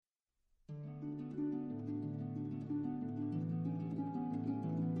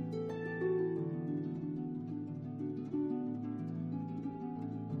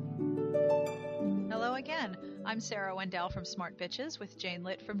again. I'm Sarah Wendell from Smart Bitches with Jane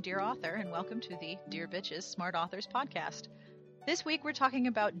Litt from Dear Author, and welcome to the Dear Bitches Smart Authors podcast. This week we're talking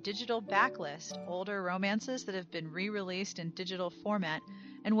about digital backlist, older romances that have been re-released in digital format,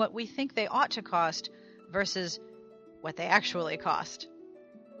 and what we think they ought to cost versus what they actually cost.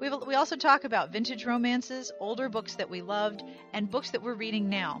 We also talk about vintage romances, older books that we loved, and books that we're reading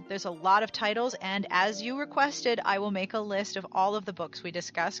now. There's a lot of titles, and as you requested, I will make a list of all of the books we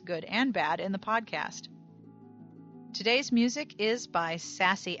discuss, good and bad, in the podcast. Today's music is by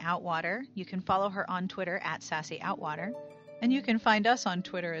Sassy Outwater. You can follow her on Twitter at Sassy Outwater. And you can find us on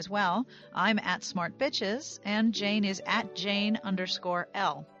Twitter as well. I'm at Smart Bitches, and Jane is at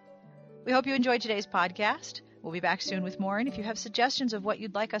Jane_L. We hope you enjoyed today's podcast. We'll be back soon with more, and if you have suggestions of what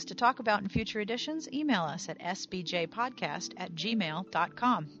you'd like us to talk about in future editions, email us at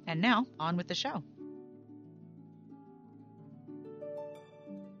sbjpodcast@gmail.com. And now, on with the show.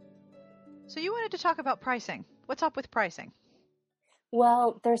 So you wanted to talk about pricing. What's up with pricing?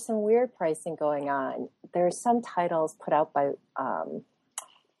 Well, there's some weird pricing going on. There's some titles put out by,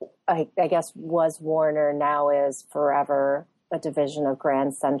 I guess, was Warner, now is Forever, a division of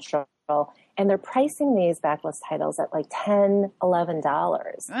Grand Central. And they're pricing these backlist titles at like $10,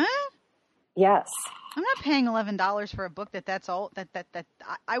 $11. Yes. I'm not paying $11 for a book that's old. That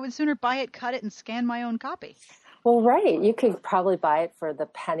I would sooner buy it, cut it, and scan my own copy. Well, right. You could probably buy it for the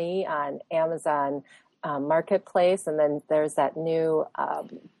penny on Amazon Marketplace, and then there's that new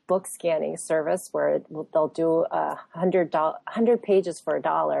book scanning service where they'll do 100 pages for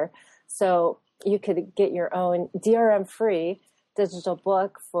 $1. So you could get your own DRM-free digital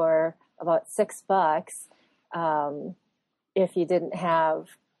book for about $6 if you didn't have,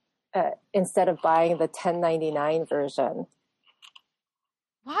 instead of buying the $10.99 version.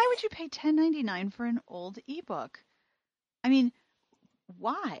 Why would you pay $10.99 for an old ebook? I mean,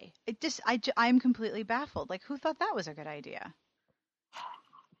 why? I'm completely baffled. Like, who thought that was a good idea?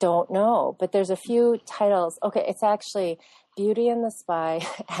 Don't know, but there's a few titles. Okay, it's actually Beauty and the Spy.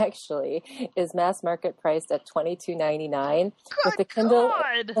 Actually, is mass market priced at $22.99 with the Kindle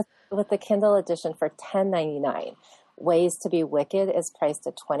with the Kindle edition for $10.99. Ways to Be Wicked is priced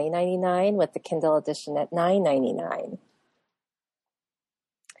at $20.99 with the Kindle edition at $9.99.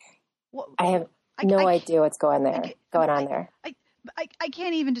 Well, I have no idea what's going on there. I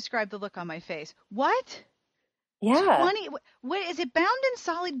can't even describe the look on my face. What? Yeah. What is it, bound in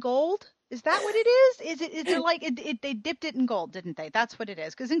solid gold? Is that what it is? Is it like they dipped it in gold, didn't they? That's what it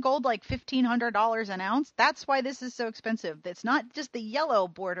is. Because in gold, like $1,500 an ounce. That's why this is so expensive. It's not just the yellow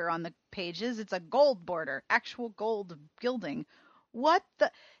border on the pages. It's a gold border, actual gold gilding.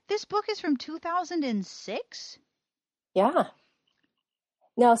 This book is from 2006? Yeah.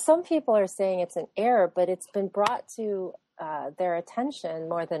 Now, some people are saying it's an error, but it's been brought to their attention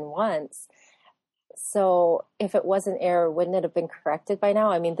more than once. So if it was an error, wouldn't it have been corrected by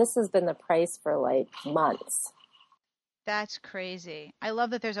now? I mean, this has been the price for like months. That's crazy. I love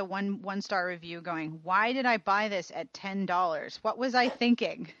that there's a one-star review going, why did I buy this at $10? What was I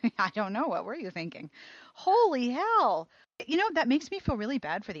thinking? I don't know. What were you thinking? Holy hell. You know, that makes me feel really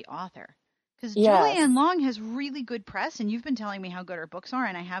bad for the author. Because Julianne Long has really good press, and you've been telling me how good her books are,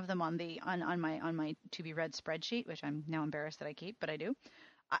 and I have them on my to-be-read spreadsheet, which I'm now embarrassed that I keep, but I do.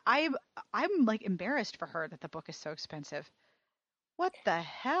 I'm like embarrassed for her that the book is so expensive. What the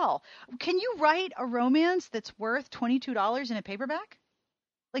hell? Can you write a romance that's worth $22 in a paperback?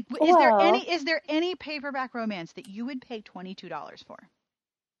 Like, is there any paperback romance that you would pay $22 for?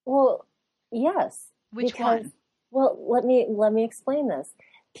 Well, yes. Which one? Well, let me explain this.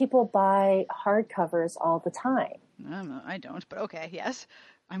 People buy hardcovers all the time. I don't, but okay, yes,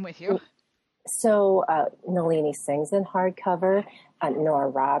 I'm with you. So Nalini Singh's in hardcover, Nora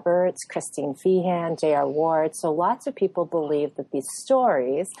Roberts, Christine Feehan, J.R. Ward. So lots of people believe that these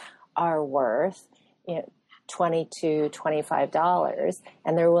stories are worth $22, $25,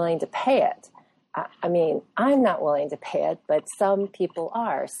 and they're willing to pay it. I mean, I'm not willing to pay it, but some people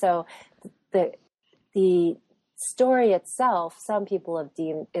are. So the story itself, some people have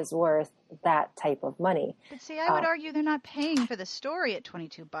deemed is worth that type of money. But see, I would argue they're not paying for the story at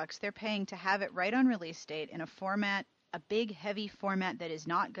 $22. They're paying to have it right on release date in a format, a big, heavy format that is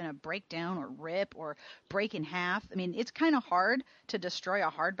not going to break down or rip or break in half. I mean, it's kind of hard to destroy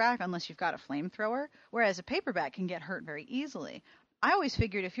a hardback unless you've got a flamethrower, whereas a paperback can get hurt very easily. I always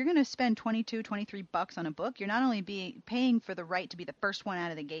figured if you're going to spend $22, $23 on a book, you're not only paying for the right to be the first one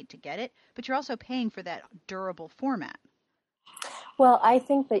out of the gate to get it, but you're also paying for that durable format. Well, I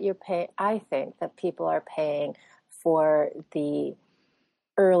think that people are paying for the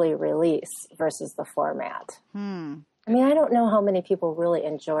early release versus the format. I mean, I don't know how many people really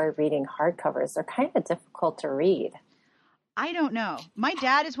enjoy reading hardcovers. They're kind of difficult to read. I don't know. My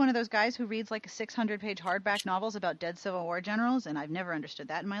dad is one of those guys who reads like 600-page hardback novels about dead Civil War generals, and I've never understood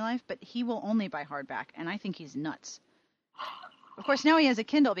that in my life, but he will only buy hardback, and I think he's nuts. Of course, now he has a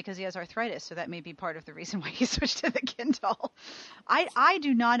Kindle because he has arthritis, so that may be part of the reason why he switched to the Kindle. I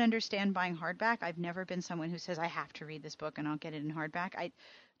do not understand buying hardback. I've never been someone who says, I have to read this book and I'll get it in hardback.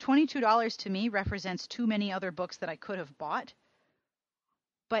 $22 to me represents too many other books that I could have bought.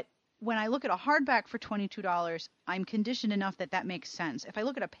 But when I look at a hardback for $22, I'm conditioned enough that that makes sense. If I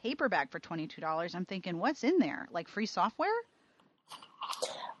look at a paperback for $22, I'm thinking, what's in there? Like free software?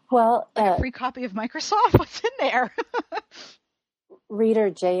 Well, like a free copy of Microsoft? What's in there?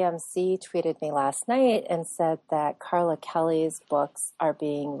 Reader JMC tweeted me last night and said that Carla Kelly's books are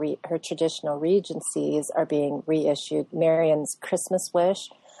being, her traditional Regencies are being reissued. Marion's Christmas Wish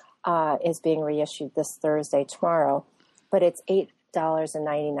is being reissued this Thursday, tomorrow, but it's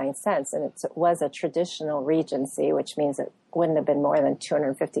 $8.99, and it was a traditional Regency, which means it wouldn't have been more than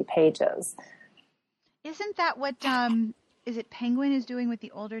 250 pages. Isn't that what, is it Penguin is doing with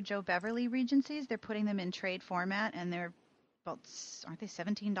the older Joe Beverly Regencies? They're putting them in trade format, and they're, well, aren't they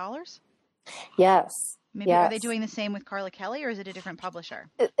 $17? Yes. Maybe yes. Are they doing the same with Carla Kelly, or is it a different publisher?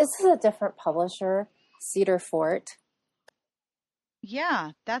 This is a different publisher, Cedar Fort.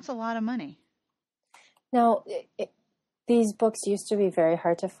 Yeah, that's a lot of money. Now, these books used to be very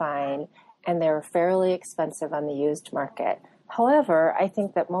hard to find, and they were fairly expensive on the used market. However, I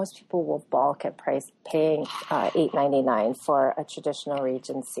think that most people will balk at paying $8.99 for a traditional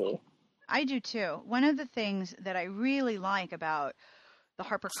Regency. I do too. One of the things that I really like about the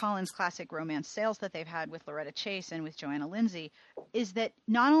HarperCollins classic romance sales that they've had with Loretta Chase and with Joanna Lindsay is that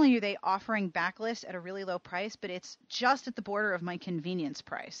not only are they offering backlist at a really low price, but it's just at the border of my convenience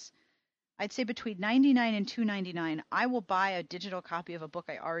price. I'd say between $99 and $2.99, I will buy a digital copy of a book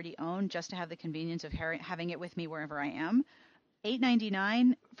I already own just to have the convenience of having it with me wherever I am.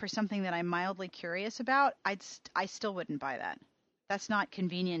 $8.99 for something that I'm mildly curious about, I still wouldn't buy that. That's not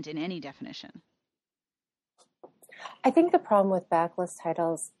convenient in any definition. I think the problem with backlist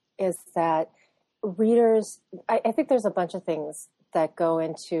titles is that readers, I think there's a bunch of things that go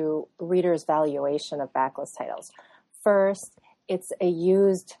into readers' valuation of backlist titles. First, it's a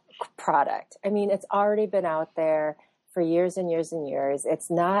used product. I mean, it's already been out there for years and years and years. It's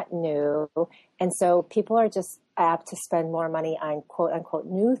not new. And so people are just apt to spend more money on quote unquote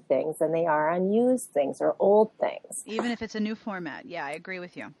new things than they are on used things or old things. Even if it's a new format. Yeah, I agree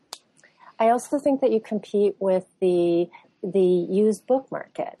with you. I also think that you compete with the used book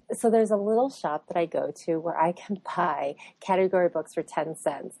market. So there's a little shop that I go to where I can buy category books for 10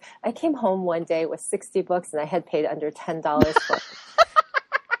 cents. I came home one day with 60 books and I had paid under $10 for them.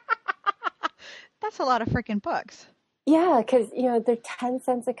 That's a lot of freaking books. Yeah, because, they're 10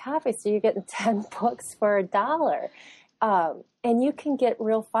 cents a copy, so you're getting 10 books for $1. And you can get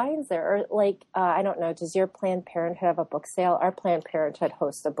real finds there. Or I don't know, does your Planned Parenthood have a book sale? Our Planned Parenthood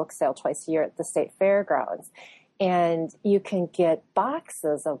hosts a book sale twice a year at the state fairgrounds. And you can get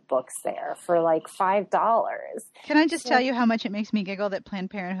boxes of books there for like $5. Can I just tell you how much it makes me giggle that Planned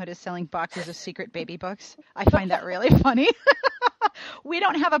Parenthood is selling boxes of secret baby books? I find that really funny. We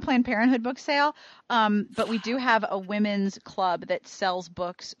don't have a Planned Parenthood book sale, but we do have a women's club that sells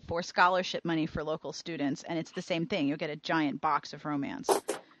books for scholarship money for local students, and it's the same thing. You'll get a giant box of romance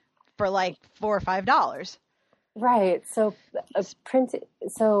for like $4 or $5. Right. So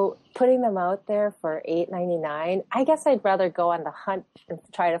putting them out there for $8.99, I guess I'd rather go on the hunt and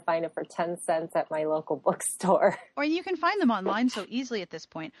try to find it for 10 cents at my local bookstore. Or you can find them online so easily at this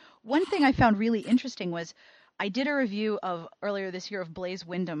point. One thing I found really interesting was I did a review of earlier this year of Blaze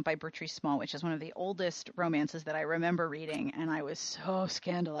Wyndham by Bertrice Small, which is one of the oldest romances that I remember reading, and I was so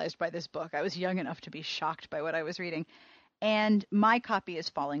scandalized by this book. I was young enough to be shocked by what I was reading. And my copy is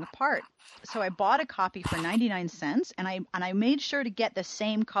falling apart. So I bought a copy for 99 cents, and I made sure to get the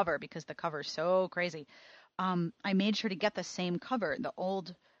same cover because the cover is so crazy. I made sure to get the same cover, the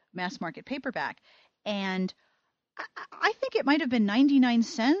old mass market paperback. And I think it might have been 99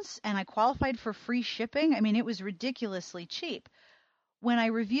 cents, and I qualified for free shipping. I mean, it was ridiculously cheap. When I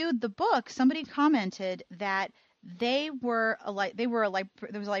reviewed the book, somebody commented that there was a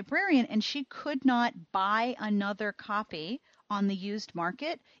librarian, and she could not buy another copy on the used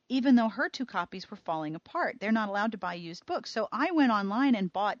market, even though her 2 copies were falling apart. They're not allowed to buy used books. So I went online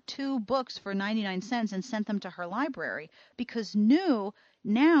and bought 2 books for 99 cents and sent them to her library because now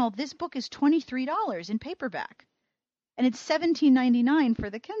this book is $23 in paperback. And it's $17.99 for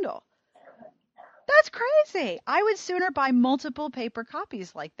the Kindle. That's crazy. I would sooner buy multiple paper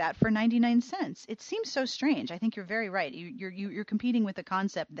copies like that for 99 cents. It seems so strange. I think you're very right. You're competing with the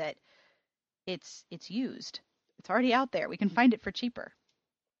concept that it's used. It's already out there. We can find it for cheaper.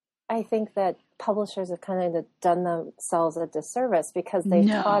 I think that publishers have kind of done themselves a disservice because they've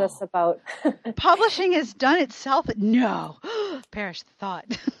No. taught us about Publishing has done itself. No. Perish the thought.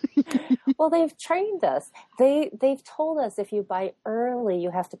 Well, they've trained us. They've told us if you buy early,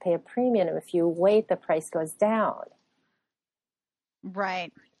 you have to pay a premium. And if you wait, the price goes down.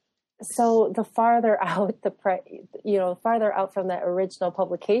 Right. So the farther out farther out from that original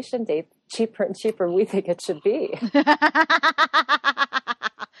publication date, cheaper and cheaper we think it should be.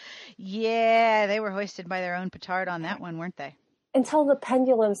 Yeah, they were hoisted by their own petard on that one, weren't they? Until the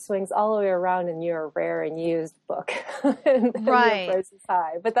pendulum swings all the way around and you're a rare and used book. And right. your price is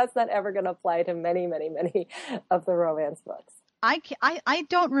high. But that's not ever going to apply to many, many, many of the romance books. I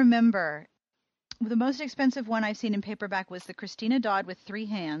don't remember. The most expensive one I've seen in paperback was the Christina Dodd with 3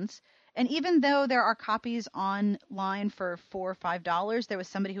 hands. And even though there are copies online for $4 or $5, there was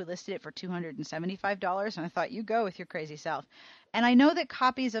somebody who listed it for $275. And I thought, you go with your crazy self. And I know that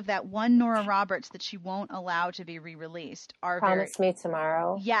copies of that one Nora Roberts that she won't allow to be re-released are Promise Me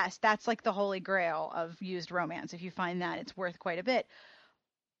Tomorrow. Yes, that's like the holy grail of used romance. If you find that, it's worth quite a bit.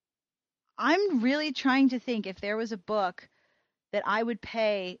 I'm really trying to think if there was a book that I would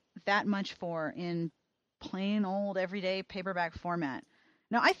pay that much for in plain old everyday paperback format.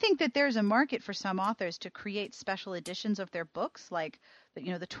 Now, I think that there's a market for some authors to create special editions of their books, like the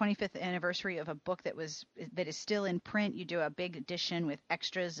 25th anniversary of a book that is still in print. You do a big edition with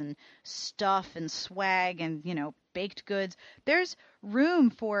extras and stuff and swag and, baked goods. There's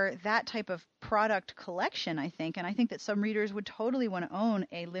room for that type of product collection, I think, and I think that some readers would totally want to own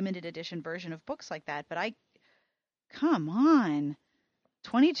a limited edition version of books like that. But come on,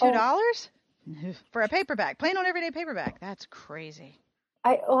 $22 for a paperback, plain old everyday paperback. That's crazy.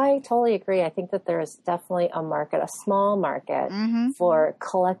 I totally agree. I think that there is definitely a market, a small market for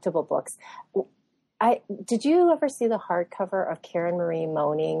collectible books. Did you ever see the hardcover of Karen Marie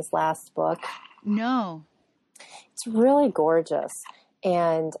Moning's last book? No. It's really gorgeous.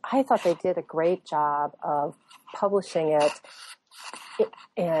 And I thought they did a great job of publishing it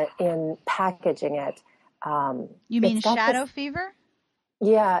in packaging it. You mean Shadow Fever?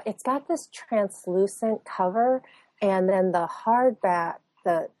 Yeah, it's got this translucent cover, and then the hardback,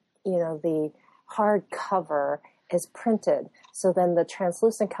 the hard cover is printed. So then the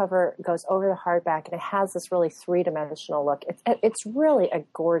translucent cover goes over the hardback, and it has this really 3-dimensional look. It's really a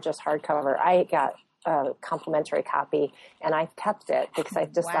gorgeous hardcover. I got a complimentary copy, and I've kept it because I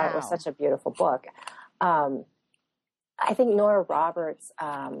just thought it was such a beautiful book. I think Nora Roberts'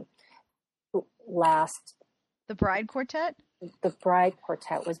 The Bride Quartet? The Bride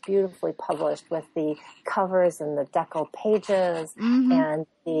Quartet was beautifully published with the covers and the deco pages and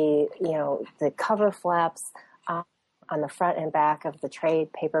the cover flaps on the front and back of the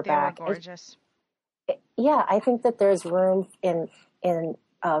trade paperback. They were gorgeous. I think that there's room in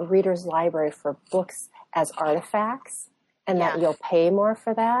a reader's library for books as artifacts, and that you'll pay more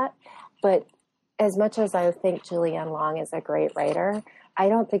for that. But as much as I think Julianne Long is a great writer, I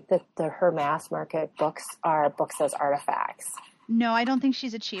don't think that her mass market books are books as artifacts. No, I don't think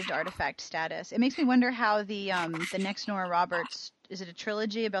she's achieved artifact status. It makes me wonder how the next Nora Roberts, is it a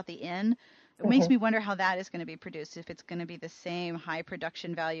trilogy about the inn? It makes me wonder how that is going to be produced, if it's going to be the same high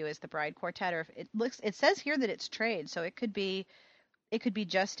production value as the Bride Quartet, or if it says here that it's trade, so it could be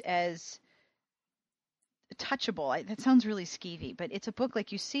just as touchable. That sounds really skeevy, but it's a book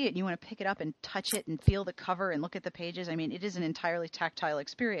like you see it and you want to pick it up and touch it and feel the cover and look at the pages. I mean, it is an entirely tactile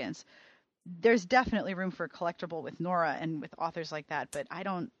experience. There's definitely room for a collectible with Nora and with authors like that, but I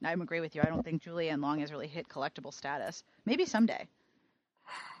agree with you. I don't think Julianne Long has really hit collectible status. Maybe someday.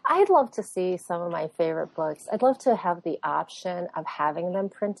 I'd love to see some of my favorite books. I'd love to have the option of having them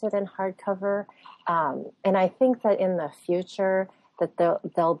printed in hardcover. And I think that in the future that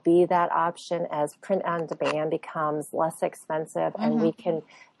there'll be that option as print on demand becomes less expensive and we can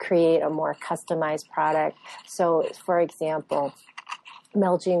create a more customized product. So, for example,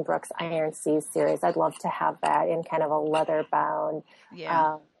 Mel Jean Brooks' Iron Seas series, I'd love to have that in kind of a leather-bound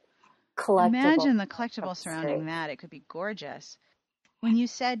collectible. Imagine the collectible surrounding that. It could be gorgeous. When you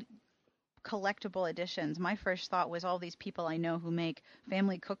said collectible editions, my first thought was all these people I know who make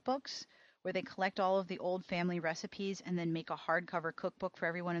family cookbooks where they collect all of the old family recipes and then make a hardcover cookbook for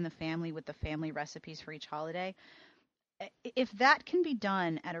everyone in the family with the family recipes for each holiday. If that can be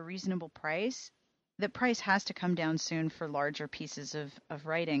done at a reasonable price, the price has to come down soon for larger pieces of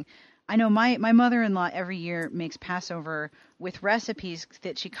writing. I know my mother-in-law every year makes Passover with recipes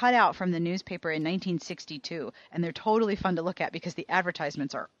that she cut out from the newspaper in 1962, and they're totally fun to look at because the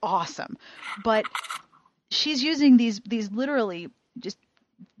advertisements are awesome. But she's using these literally just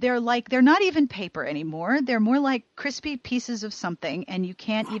they're not even paper anymore. They're more like crispy pieces of something, and you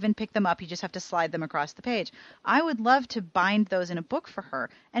can't even pick them up. You just have to slide them across the page. I would love to bind those in a book for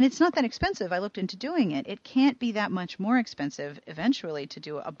her, and it's not that expensive. I looked into doing it. It can't be that much more expensive eventually to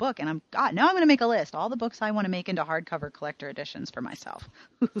do a book, and now I'm going to make a list. All the books I want to make into hardcover collector editions for myself.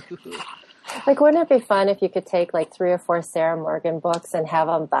 Like, wouldn't it be fun if you could take like 3 or 4 Sarah Morgan books and have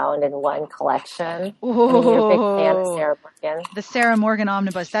them bound in one collection? Ooh. I mean, you're a big fan of Sarah Morgan. The Sarah Morgan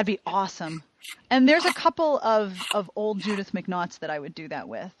Omnibus. That'd be awesome. And there's a couple of old Judith McNaughts that I would do that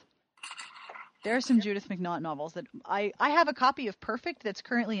with. There are some Judith McNaught novels that I have a copy of Perfect that's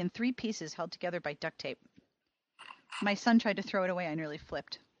currently in 3 pieces held together by duct tape. My son tried to throw it away. I nearly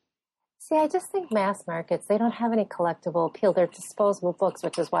flipped. See, I just think mass markets, they don't have any collectible appeal. They're disposable books,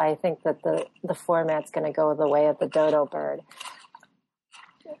 which is why I think that the format's going to go the way of the dodo bird.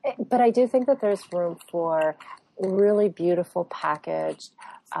 But I do think that there's room for really beautiful packaged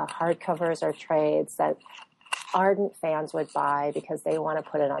hardcovers or trades that ardent fans would buy because they want to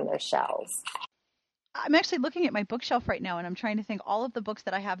put it on their shelves. I'm actually looking at my bookshelf right now, and I'm trying to think all of the books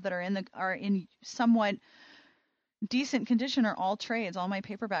that I have that are in somewhat decent condition are all trades. All my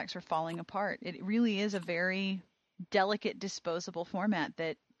paperbacks are falling apart. It really is a very delicate, disposable format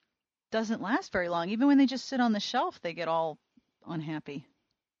that doesn't last very long. Even when they just sit on the shelf, they get all unhappy.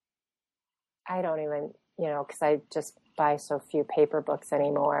 I don't even, because I just buy so few paper books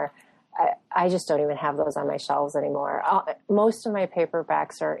anymore. I just don't even have those on my shelves anymore. Most of my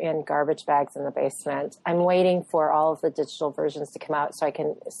paperbacks are in garbage bags in the basement. I'm waiting for all of the digital versions to come out so I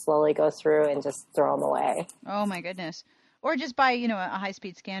can slowly go through and just throw them away. Oh my goodness. Or just buy, a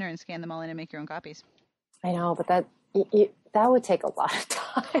high-speed scanner and scan them all in and make your own copies. I know, but that would take a lot of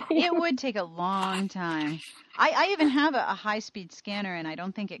time. It would take a long time. I even have a high-speed scanner, and I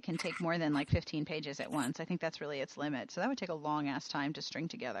don't think it can take more than like 15 pages at once. I think that's really its limit. So that would take a long-ass time to string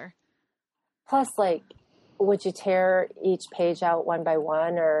together. Plus, would you tear each page out one by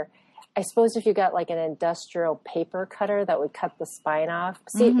one? Or I suppose if you got like an industrial paper cutter that would cut the spine off.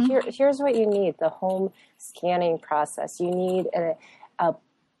 See, here's what you need, the home scanning process. You need a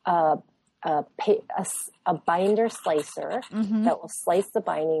binder slicer that will slice the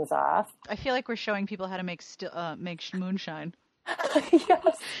bindings off. I feel like we're showing people how to make moonshine.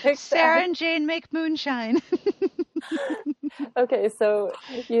 Yes, exactly. Sarah and Jane make moonshine. Okay, so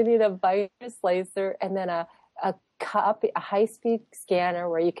you need a binder slicer and then a high-speed scanner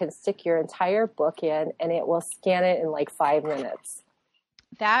where you can stick your entire book in and it will scan it in like 5 minutes.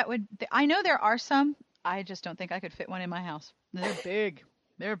 I know there are some. I just don't think I could fit one in my house. They're big.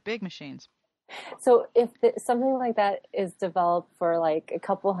 They're big machines. So if something like that is developed for like a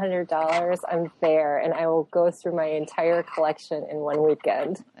couple $100, I'm there, and I will go through my entire collection in one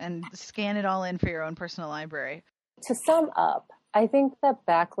weekend. And scan it all in for your own personal library. To sum up, I think that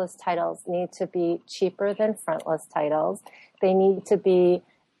backlist titles need to be cheaper than frontlist titles. They need to be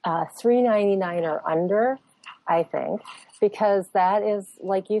 $3.99 or under, I think, because that is,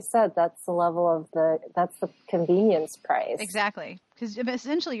 like you said, that's the convenience price. Exactly. Because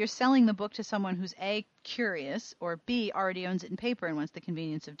essentially you're selling the book to someone who's A, curious, or B, already owns it in paper and wants the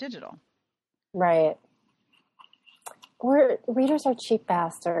convenience of digital. Right. Readers are cheap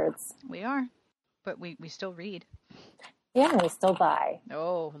bastards. We are. But we still read. Yeah, we still buy.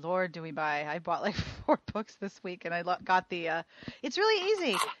 Oh, Lord, do we buy. I bought like 4 books this week, and I got the, it's really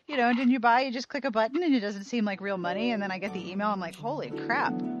easy. When you buy, you just click a button, and it doesn't seem like real money, and then I get the email, I'm like, holy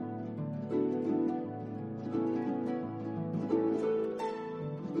crap.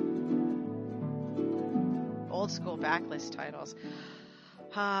 Old school backlist titles.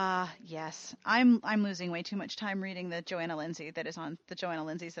 Yes. I'm losing way too much time reading the Joanna Lindsey that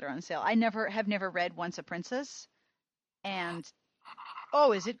are on sale. I have never read Once a Princess, and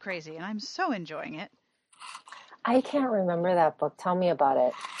is it crazy? And I'm so enjoying it. I can't remember that book. Tell me about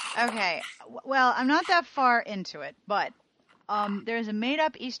it. Okay. Well, I'm not that far into it, but there's a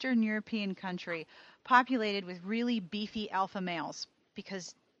made-up Eastern European country populated with really beefy alpha males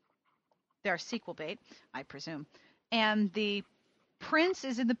because they're sequel bait, I presume. And the prince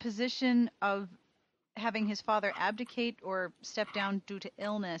is in the position of having his father abdicate or step down due to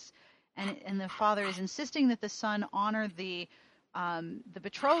illness, and the father is insisting that the son honor the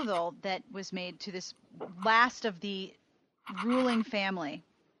betrothal that was made to this last of the ruling family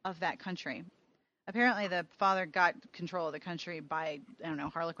of that country. Apparently the father got control of the country by, I don't know,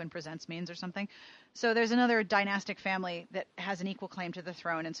 Harlequin Presents means or something. So there's another dynastic family that has an equal claim to the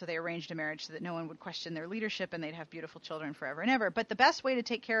throne, and so they arranged a marriage so that no one would question their leadership and they'd have beautiful children forever and ever. But the best way to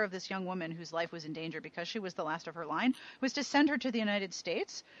take care of this young woman whose life was in danger because she was the last of her line was to send her to the United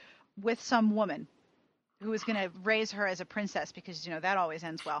States with some woman who was going to raise her as a princess because, that always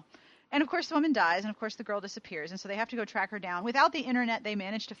ends well. And of course the woman dies, and of course the girl disappears, and so they have to go track her down. Without the internet, they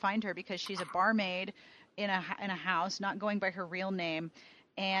manage to find her because she's a barmaid in a house, not going by her real name,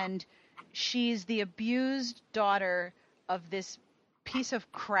 and she's the abused daughter of this piece of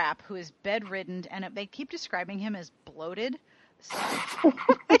crap who is bedridden, and they keep describing him as bloated.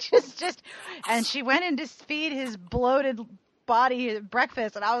 Which is just, and she went in to feed his bloated body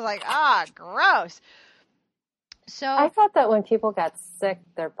breakfast, and I was like, gross. So I thought that when people got sick,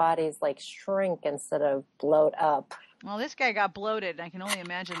 their bodies shrink instead of bloat up. Well, this guy got bloated, and I can only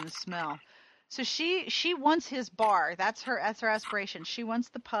imagine the smell. So she wants his bar. That's her aspiration. She wants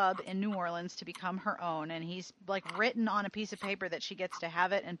the pub in New Orleans to become her own, and he's written on a piece of paper that she gets to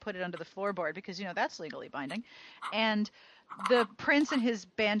have it and put it under the floorboard because that's legally binding. And the prince and his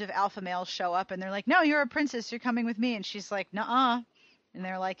band of alpha males show up, and they're like, "No, you're a princess. You're coming with me." And she's like, "Nuh-uh," and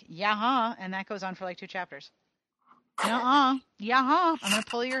they're like, "Yeah-huh," and that goes on for 2 chapters. "Nuh-uh, yeah-huh, I'm gonna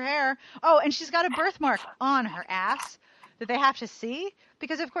pull your hair." Oh, and she's got a birthmark on her ass that they have to see.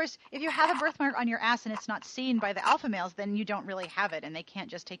 Because, of course, if you have a birthmark on your ass and it's not seen by the alpha males, then you don't really have it, and they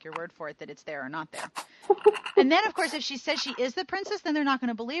can't just take your word for it that it's there or not there. And then, of course, if she says she is the princess, then they're not going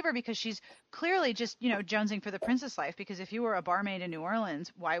to believe her because she's clearly just, jonesing for the princess life. Because if you were a barmaid in New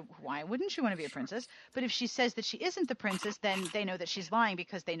Orleans, why wouldn't you want to be a princess? But if she says that she isn't the princess, then they know that she's lying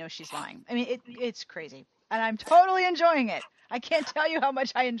because they know she's lying. I mean, it's crazy. And I'm totally enjoying it. I can't tell you how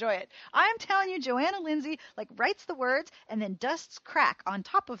much I enjoy it. I'm telling you, Joanna Lindsay writes the words and then dusts crack on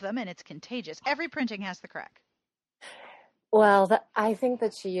top of them, and it's contagious. Every printing has the crack. Well, I think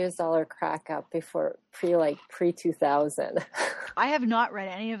that she used all her crack up before pre-2000. I have not read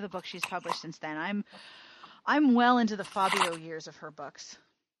any of the books she's published since then. I'm well into the Fabio years of her books.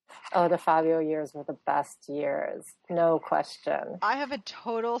 Oh, the Fabio years were the best years. No question. I have a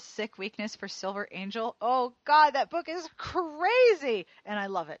total sick weakness for Silver Angel. Oh, God, that book is crazy. And I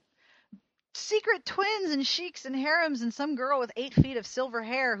love it. Secret twins and sheiks and harems and some girl with 8 feet of silver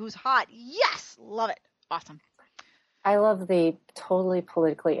hair who's hot. Yes! Love it. Awesome. I love the totally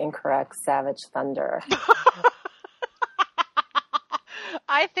politically incorrect Savage Thunder.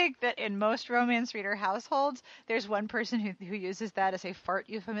 I think that in most romance reader households, there's one person who uses that as a fart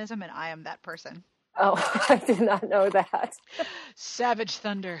euphemism, and I am that person. Oh, I did not know that. Savage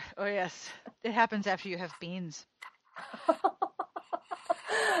Thunder. Oh, yes. It happens after you have beans.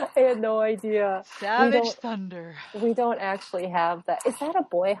 I had no idea. Savage Thunder. We don't actually have that. Is that a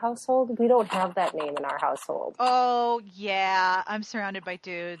boy household? We don't have that name in our household. Oh, yeah. I'm surrounded by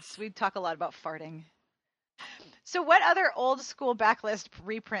dudes. We talk a lot about farting. So what other old school backlist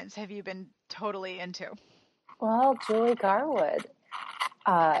reprints have you been totally into? Well, Julie Garwood.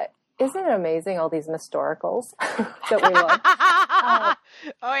 Isn't it amazing, all these historicals that we love?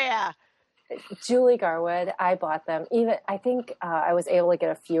 Oh, yeah. Julie Garwood, I bought them. I think I was able to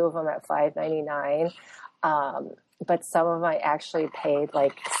get a few of them at $5.99, but some of them I actually paid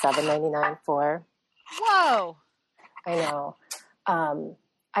 $7.99 for. Whoa! I know.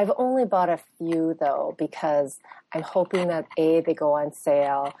 I've only bought a few, though, because I'm hoping that, A, they go on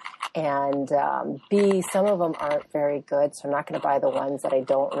sale, and B, some of them aren't very good, so I'm not going to buy the ones that I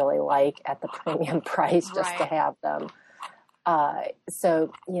don't really like at the premium price just to have them.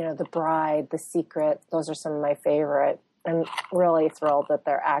 So, The Bride, The Secret, those are some of my favorite. I'm really thrilled that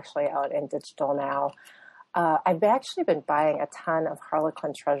they're actually out in digital now. I've actually been buying a ton of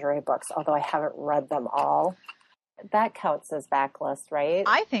Harlequin Treasury books, although I haven't read them all. That counts as backlist, right?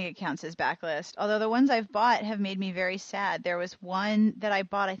 I think it counts as backlist, although the ones I've bought have made me very sad. There was one that I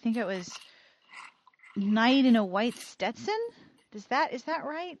bought, I think it was Knight in a White Stetson. Is that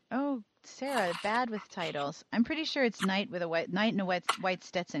right? Oh, Sarah, bad with titles. I'm pretty sure it's Knight in a White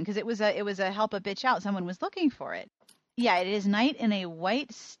Stetson, because it was a help a bitch out. Someone was looking for it. Yeah, it is Knight in a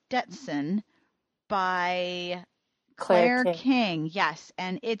White Stetson by Claire King. Yes,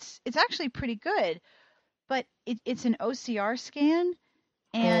 and it's actually pretty good. But it's an OCR scan,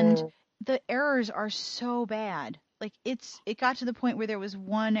 and the errors are so bad. It got to the point where there was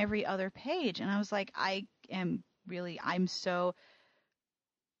one every other page, and I was like, I'm so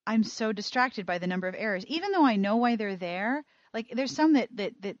distracted by the number of errors, even though I know why they're there. There's some that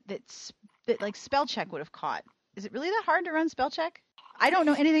spell check would have caught. Is it really that hard to run spell check? I don't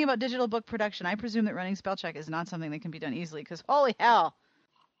know anything about digital book production. I presume that running spell check is not something that can be done easily, because holy hell.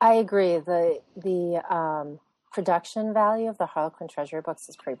 I agree. production value of the Harlequin Treasury books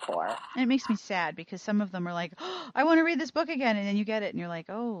is pretty poor. And it makes me sad because some of them are like, oh, I want to read this book again. And then you get it and you're like,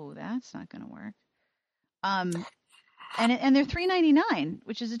 oh, that's not going to work. And they're $3.99,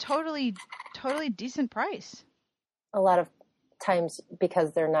 which is a totally decent price. A lot of times,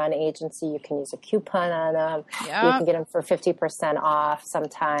 because they're non-agency, you can use a coupon on them. Yep. You can get them for 50% off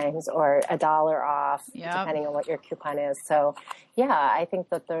sometimes, or $1 off, Yep. depending on what your coupon is. So, yeah, I think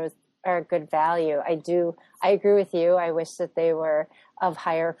that those are a good value. I agree with you. I wish that they were of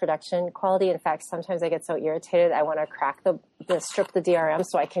higher production quality. In fact, sometimes I get so irritated, I want to crack strip the DRM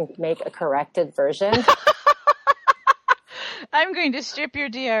so I can make a corrected version. I'm going to strip your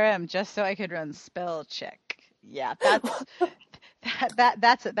DRM just so I could run spell check. Yeah, that's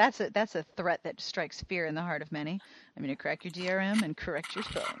a threat that strikes fear in the heart of many. I'm going to crack your DRM and correct your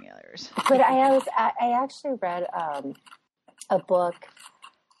spelling errors. But I actually read a book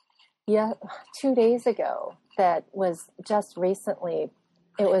 2 days ago that was just recently.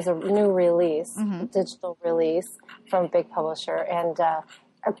 It was a new release, digital release from a big publisher, and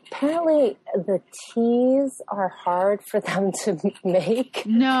apparently the T's are hard for them to make.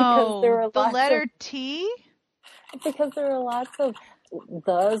 No, the letter T? Because there are lots of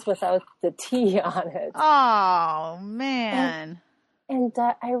those without the T on it. Oh, man. And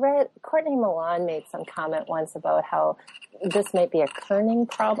I read, Courtney Milan made some comment once about how this might be a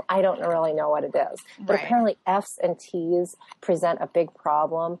kerning problem. I don't really know what it is. But apparently F's and T's present a big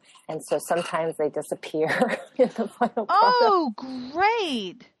problem, and so sometimes they disappear in the final product. Oh,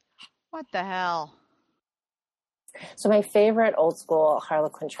 great. What the hell? So my favorite old school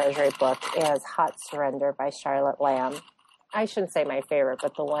Harlequin Treasury book is Hot Surrender by Charlotte Lamb. I shouldn't say my favorite,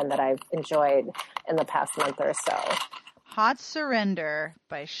 but the one that I've enjoyed in the past month or so. Hot Surrender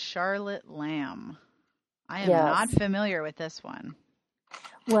by Charlotte Lamb. I am not familiar with this one.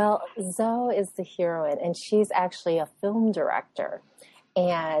 Well, Zoe is the heroine, and she's actually a film director.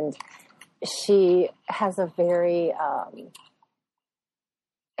 And she has a very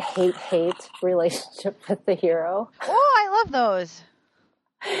hate relationship with the hero. Oh, I love those.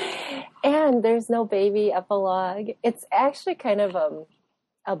 And there's no baby epilogue. It's actually kind of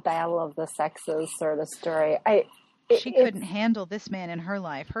a battle of the sexes sort of story. She couldn't handle this man in her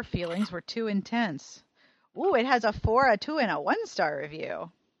life. Her feelings were too intense. Ooh, it has a 4, a 2, and a 1-star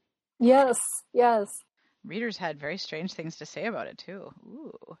review. Yes. Readers had very strange things to say about it, too.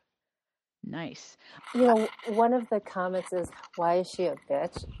 Ooh, nice. You know, one of the comments is, why is she a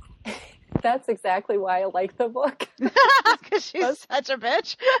bitch? That's exactly why I like the book. Because she's such a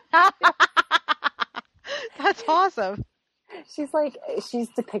bitch. That's awesome. She's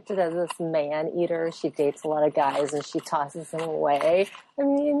depicted as this man-eater. She dates a lot of guys and she tosses them away. I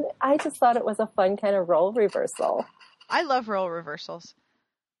mean, I just thought it was a fun kind of role reversal. I love role reversals.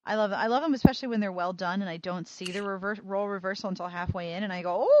 I love them, especially when they're well done and I don't see the role reversal until halfway in and I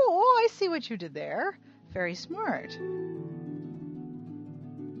go, oh, I see what you did there. Very smart.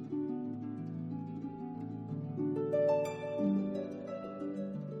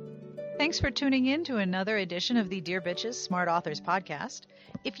 Thanks for tuning in to another edition of the Dear Bitches Smart Authors podcast.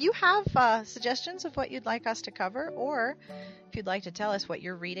 If you have suggestions of what you'd like us to cover, or if you'd like to tell us what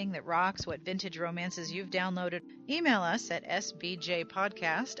you're reading that rocks, what vintage romances you've downloaded, email us at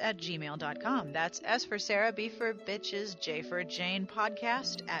sbjpodcast@gmail.com. That's S for Sarah, B for Bitches, J for Jane,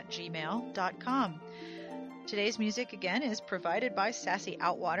 podcast@gmail.com. Today's music, again, is provided by Sassy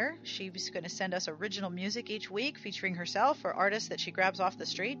Outwater. She's going to send us original music each week featuring herself or artists that she grabs off the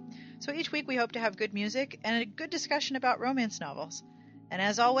street. So each week we hope to have good music and a good discussion about romance novels. And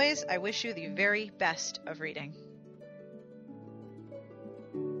as always, I wish you the very best of reading.